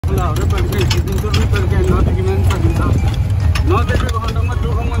खोलाहरू तरिका हिँडिदिन्छ रुई तरिका नदेखि पनि सकिन्छ नदेखेको खण्डमा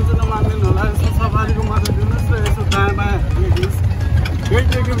दुःख मान्छे नमान्दैन होला यसो सफारीको मात्रै दिनुहोस् र यसो दायाँ बायाँ हेरिदिनुहोस् केही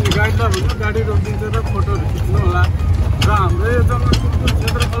देख्यो भने गाइडलाई भन्नु गाडी रोकिदिन्छ र फोटोहरू खिच्नु होला र हाम्रो यो जङ्गलको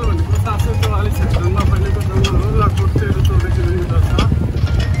क्षेत्रफल भनेको 744 हेक्टरमा फैलिएको जङ्गल हो लगभग 13-14 किलोमिटर छ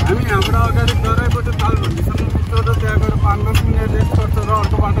हामी हाम्रो अगाडि दराईबाट तालभन्डीसम्म पुग्छ र त्यहाँ गएर 5-10 मिनट रेस्ट गर्छ र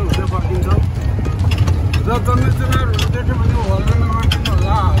अर्को बाटो हुँदै फर्किन्छौँ र जङ्गल जनावरहरू देख्यो भने हल्ला नगरिदिनु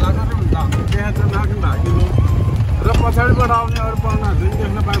होला हल्ला गऱ्यो भने त हाम्रो त्यहाँ चाहिँ नागिन भागिनु र पछाडिबाट आउने अरू पाहुनाहरूले पनि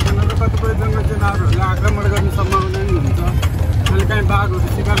देख्न पाइँदैन र कतिपय जङ्गल जनावरहरूले आक्रमण गर्ने सम्भावना पनि हुन्छ कहिले काहीँ बाघहरू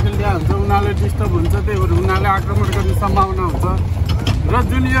शिकार खेलिदिया हुन्छ उनीहरूले डिस्टर्ब हुन्छ त्यही भएर उनीहरूले आक्रमण गर्ने सम्भावना हुन्छ र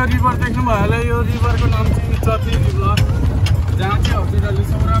जुन यो रिभर देख्नुभयो होला यो रिभरको नाम चाहिँ चर्ची रिभर जहाँ चाहिँ हजुरहरूले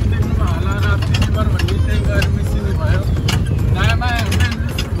सौराम देख्नुभयो होला राप्ती रिभर भन्ने त्यही गएर मिसिनु भयो दायाँमा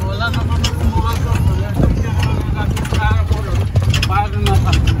होला नम्बर मोबाइलको पार्न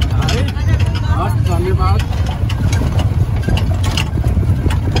नसक्नु है हस् धन्यवाद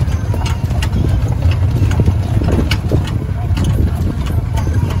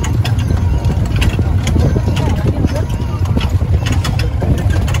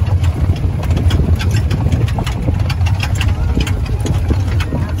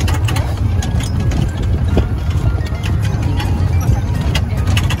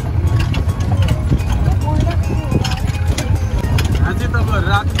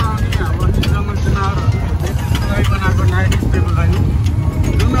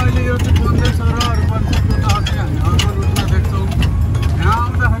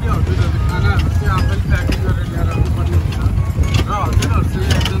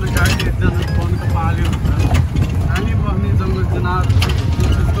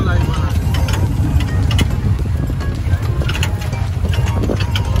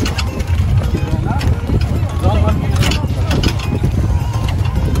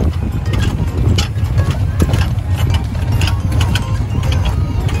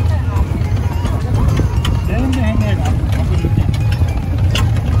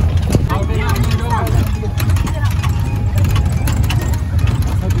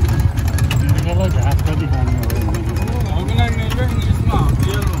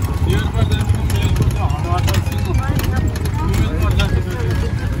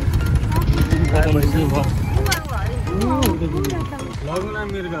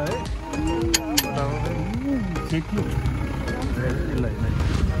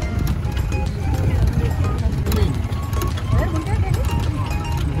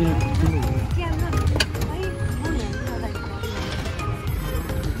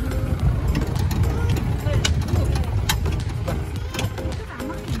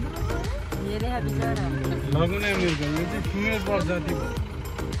लगुना मिर्ग यो चाहिँ फिमेल प्रजाति हो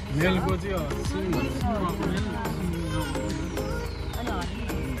मेलको चाहिँ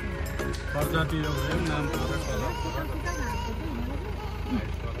प्रजाति हो नाम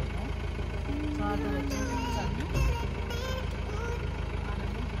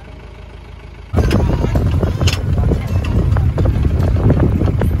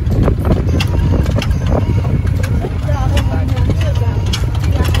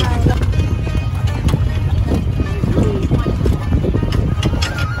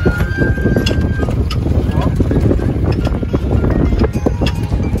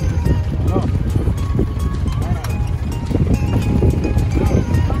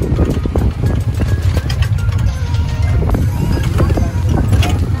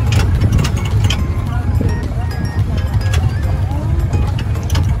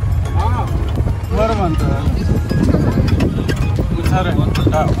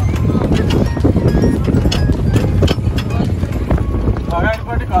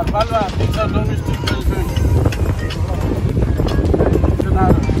अगाडिपट्टि घरपालुवा दिन्छ डोमेस्टिक वेलफेयर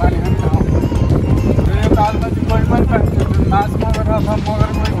पानी खाने ठाउँ र यो तालमा चाहिँ कोही पनि पाइन्छ माछ मगर अथवा मगर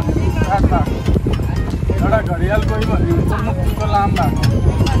कोही भन्ने काठ भएको एउटा घडियाल कोही भन्ने हुन्छ मुक्तिको लाम भएको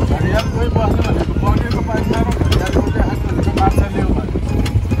घडियाल कोही बस्नु भनेको बगेको पाइन्छ र घडियाल कोहीले हात भनेको माछा ल्याउ भने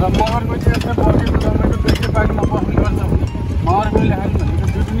र मगरको चाहिँ यस्तो बगेको तपाईँको बेसी पानीमा बस्नुपर्छ भने मगर कोहीले हात भनेको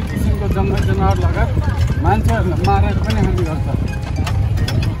विभिन्न किसिमको जङ्गल जनावर लगायत मान्छेहरूलाई मारेर पनि हानि गर्छ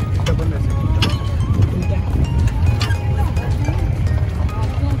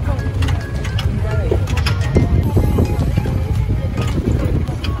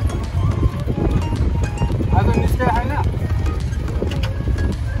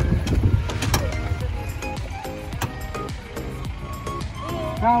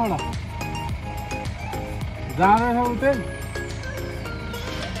कहाँबाट जाँदैछ उतै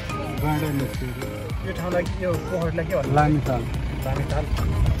गाडी निस्क्यो यो ठाउँलाई यो पोखरीलाई के भन्नु लामिताल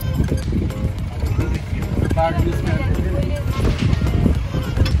बाटो निस्क्यो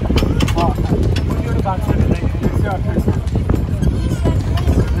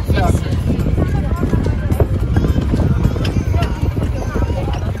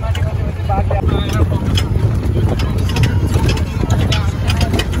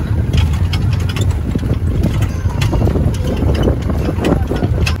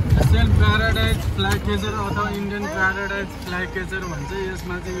अथवा इन्डियन प्याराडाइज फ्लाई केचर भन्छ।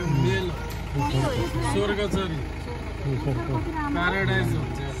 यसमा चाहिँ यो मेल स्वर्गचरी प्याराडाइज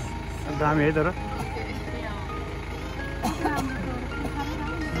भन्छ। दामी है तर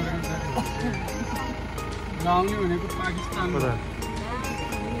आउने भनेको पाकिस्तान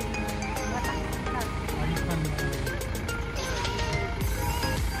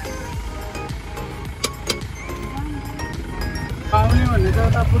आउने भनेको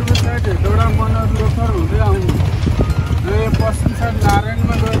यता पूर्व साइड हेटौँडा मनोहर लोथर हुँदै आउनु र यो पश्चिम साइड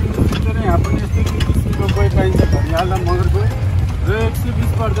नारायणमा गएर निस्किँदैन। यहाँ पनि यस्तै किसिमको कोही पाइन्छ घरियाला मगर कोही र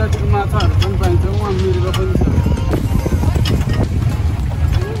 120 प्रजातिको माछाहरू पनि पाइन्छ। उहाँ मृग पनि छ।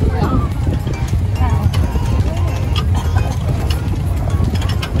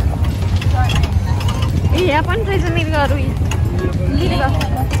 यहाँ पनि रहेछ मृगहरू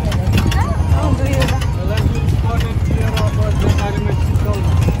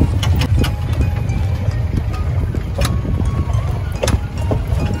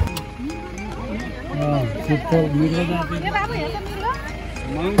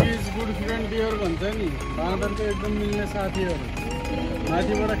मङ्कीज गुड फ्रेन्ड डियर भन्छ नि। बाँदरको एकदम मिल्ने साथीहरू।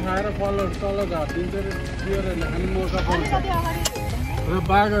 माथिबाट खाएर फलहरू तल झारिदिन्छ र डियरहरूले खाने मौका पाउँछ। र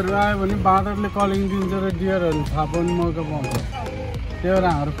बाघहरू आयो भने बाँदरले कलिङ दिन्छ र डियरहरूले थाहा पाउने मौका पाउँछ। त्यही भएर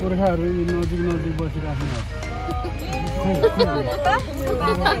हाम्रो पुर्खाहरू नजिक नजिक बसिराख्नु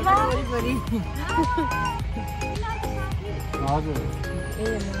हजुर।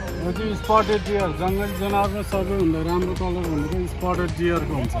 यो चाहिँ स्पटेड डियर जङ्गली जनावरमा सबैभन्दा राम्रो कलर भनेको स्पटेड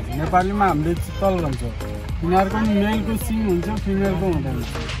डियरको हुन्छ। नेपालीमा हामीले चितल भन्छौँ। यिनीहरूको पनि मेलको सिङ हुन्छ, फिमेलको हुँदैन।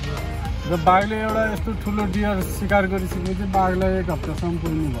 र बाघले एउटा यस्तो ठुलो डियर शिकार गरिसकेपछि बाघलाई 1 हप्तासम्म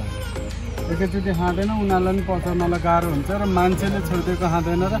पुग्नु भयो। एकैचोटि खाँदैन, उनीहरूलाई पनि पचाउनलाई गाह्रो हुन्छ र मान्छेले छोडिदिएको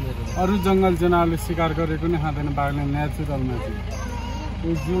खाँदैन र अरू जङ्गल जनावरले शिकार गरेको नै खाँदैन। बाघले नेचुरलमा चाहिँ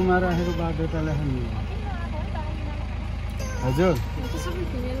यो जूमा राखेको बाध्यताले खानु हजुर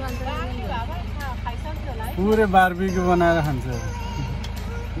पुरै बारबिक्यू बनाएर खान्छ।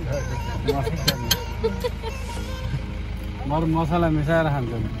 मर मसला मिसाएर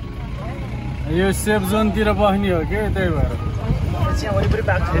खान्छ। यो सेफ जोनतिर बस्ने हो कि त्यही भएर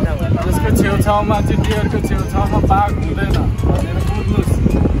त्यसको छेउछाउमा चाहिँ डियरको छेउछाउमा बाघ हुँदैन भनेर बुझ्नुहोस्।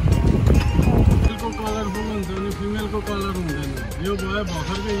 मेलको कलरफुल हुन्छ भने फिमेलको कलर हुँदैन। यो भयो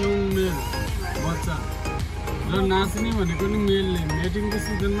भर्खरको यङ मेल बच्चा र नाच्ने भनेको नि मेलले मेटिङको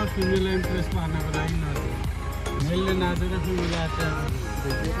सिजनमा फिमेललाई इम्प्रेस पार्नको लागि नाच्छ। मेलले नाचेर फिमेललाई अट्र्याक्ट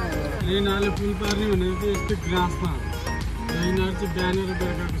गर्छ। यिनीहरूले पुल पार्ने भनेको चाहिँ यस्तै ग्रासमा र यिनीहरू चाहिँ बिहान र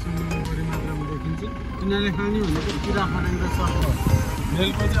बेलुकाको समयमा बढी मात्रामा देखिन्छ। यिनीहरूले खाने भनेको किरा फटेङ्ग्रा सर्प।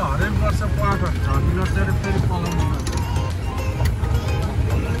 मेलको चाहिँ हरेक वर्ष प्वाखहरू झर्ने गर्छ र फेरि पलाउने गर्छ।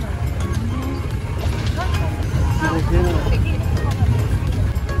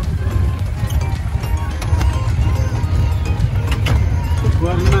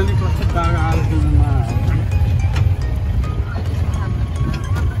 गर्मीमा नि कस्तो बाघ आलफिल्ममा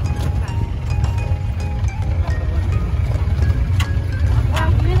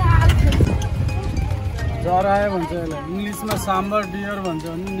जरायो भन्छ यसलाई। इङ्ग्लिसमा साम्बर डियर भन्छ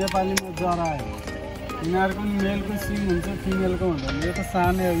भने नेपालीमा जरायो। यिनीहरूको पनि मेलको सिङ हुन्छ, फिमेलको हुँदैन। यो त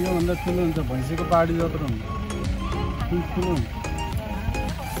सानै हो, योभन्दा ठुलो हुन्छ। भैँसीको पाडी जत्रो हुन्छ, ठुलो हुन्छ।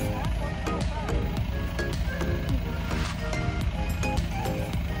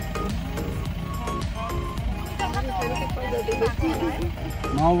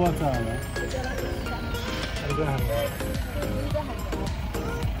 नौ बच्चा होला।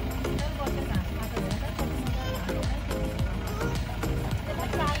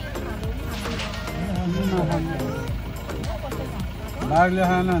 बाघले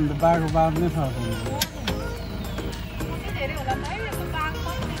खान भने त बाघ बाघ नै छ।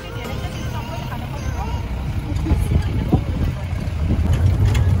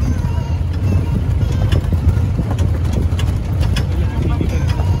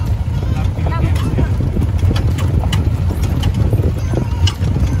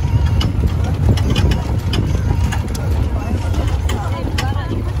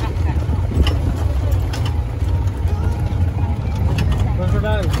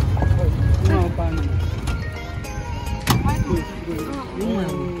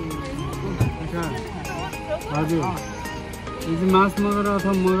 हजुर यो चाहिँ मास मगर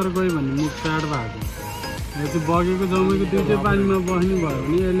अथवा मगर गयो भने मुख टाढ भएको। यो चाहिँ बगेको जमेको दुईटै पानीमा बस्ने भयो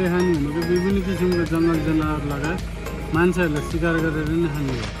भने यसले खाने भनेको विभिन्न किसिमको जङ्गल जनावर लगायत मान्छेहरूले शिकार गरेर नै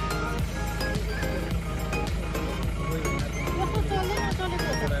खाने भयो।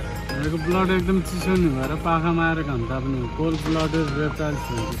 यसको ब्लड एकदम चिसो नि भएर पाखामा आएर घन्टा पनि कोल्ड ब्लडेड रेप्टाइल्स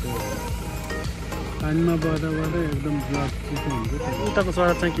हुन्छ त्यो पानीमा बस्दा एकदम ब्लड चिसो हुन्छ। उताको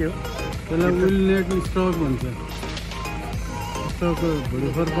चरा चाहिँ के हो? त्यसलाई विल नेक स्टक भन्छ। स्टकको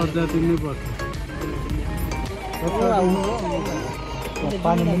भुडीखोर प्रजाति नै पर्छ।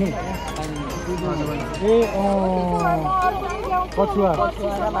 पानीमा नै कछुवा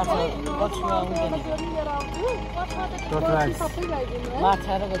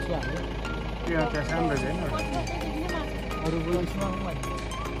माछा र कछुवा त्यो त्यहाँ सानो छैन अरू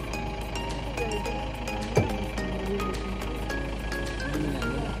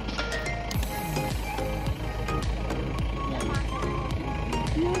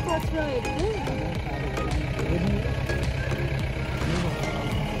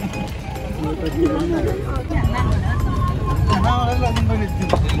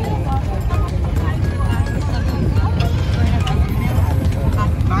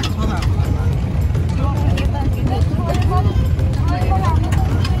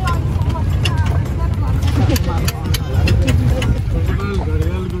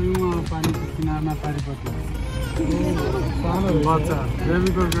बच्चा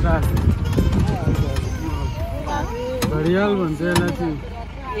बेबीको राख घडियाल भन्छ यसलाई चाहिँ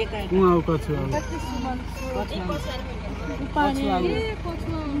कुवाउ कछुवा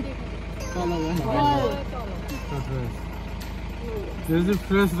यो चाहिँ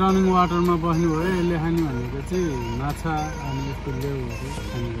फ्रेस रनिङ वाटरमा बस्ने भयो। यसले खाने भनेको चाहिँ माछा अनि यस्तो लेउहरू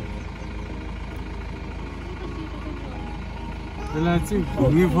खाने गर्छ। यसलाई चाहिँ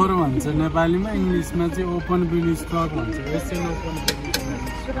घुमीफोर भन्छ नेपालीमा, इङ्ग्लिसमा चाहिँ ओपन बिल स्टक भन्छ। यसै ओपन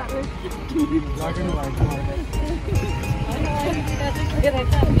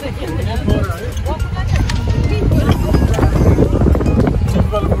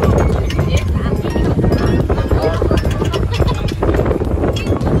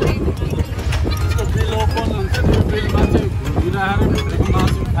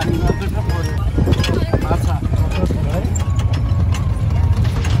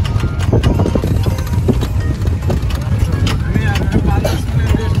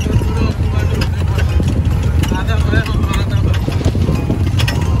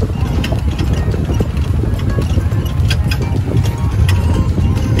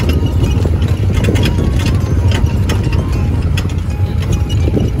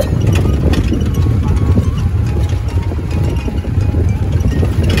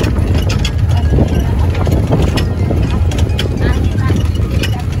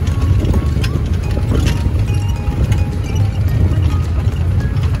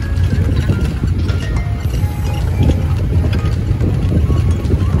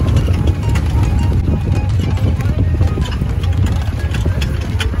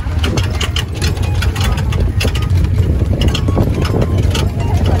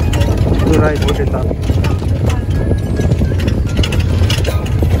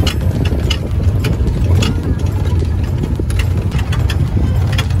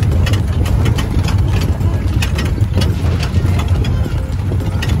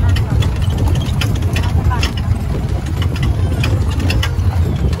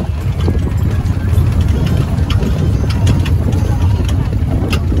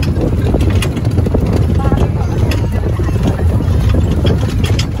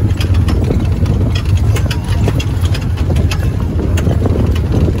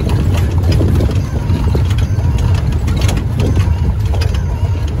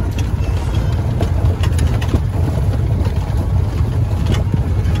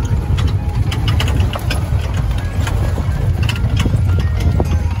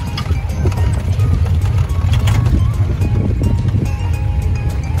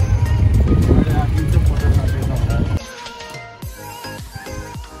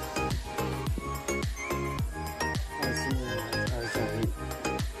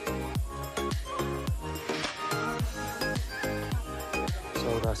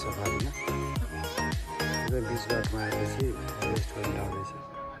सौरा सफारीमा बिच बाटोमा आएपछि रेस्ट गर्न आउँदैछ।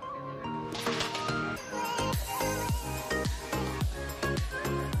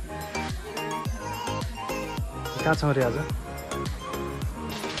 कहाँ छौँ रे आज?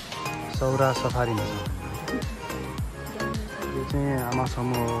 सौरा सफारीमा छौँ। यो चाहिँ आमा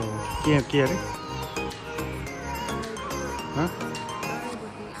समूह के अरे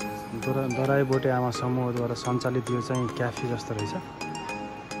दराई बोटे आमा समूहद्वारा सञ्चालित यो चाहिँ क्याफे जस्तो रहेछ।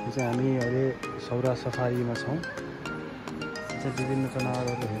 यो चाहिँ हामी अहिले सौरा सफारीमा छौँ। चाहिँ विभिन्न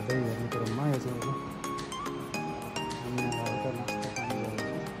जनावरहरू हेर्ने क्रममा यो चाहिँ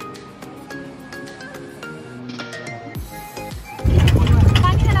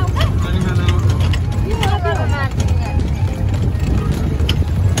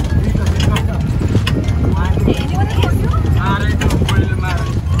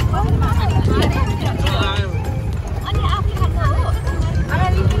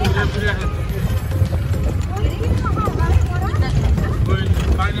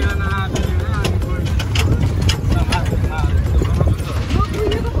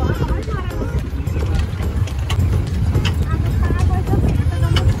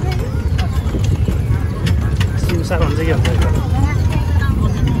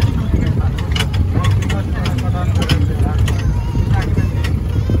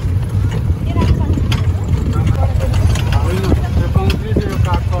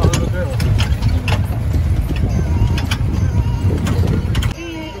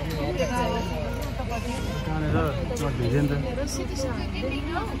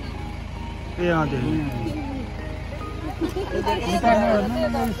ए अँ त्यो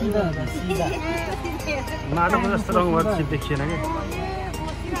माटोको जस्तो रङ भएर चाहिँ देखिएन कि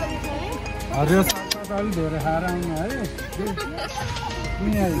हरियो सागपात अलिक धेरै खाएर आउनु है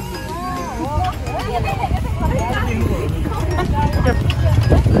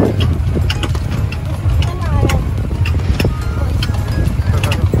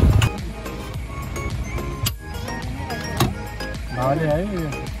भाले है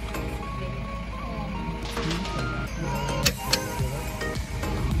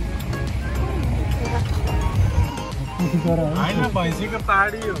होइन भैँसीको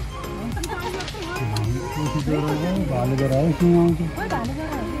पाहाडी हो भाले गएर है सुँगाउँछ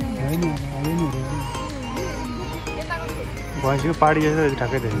भैँसीको पाडी जस्तो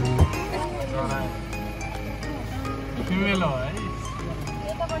ठ्याक्कै थियो फिमेल हो है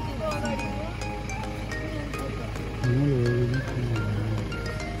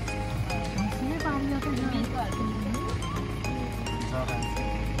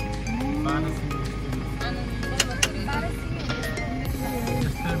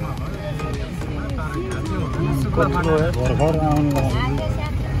भर्खर आउनु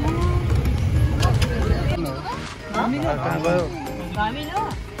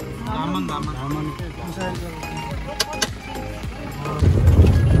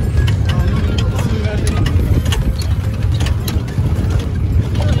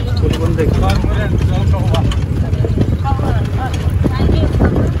फुल पनि देख्छ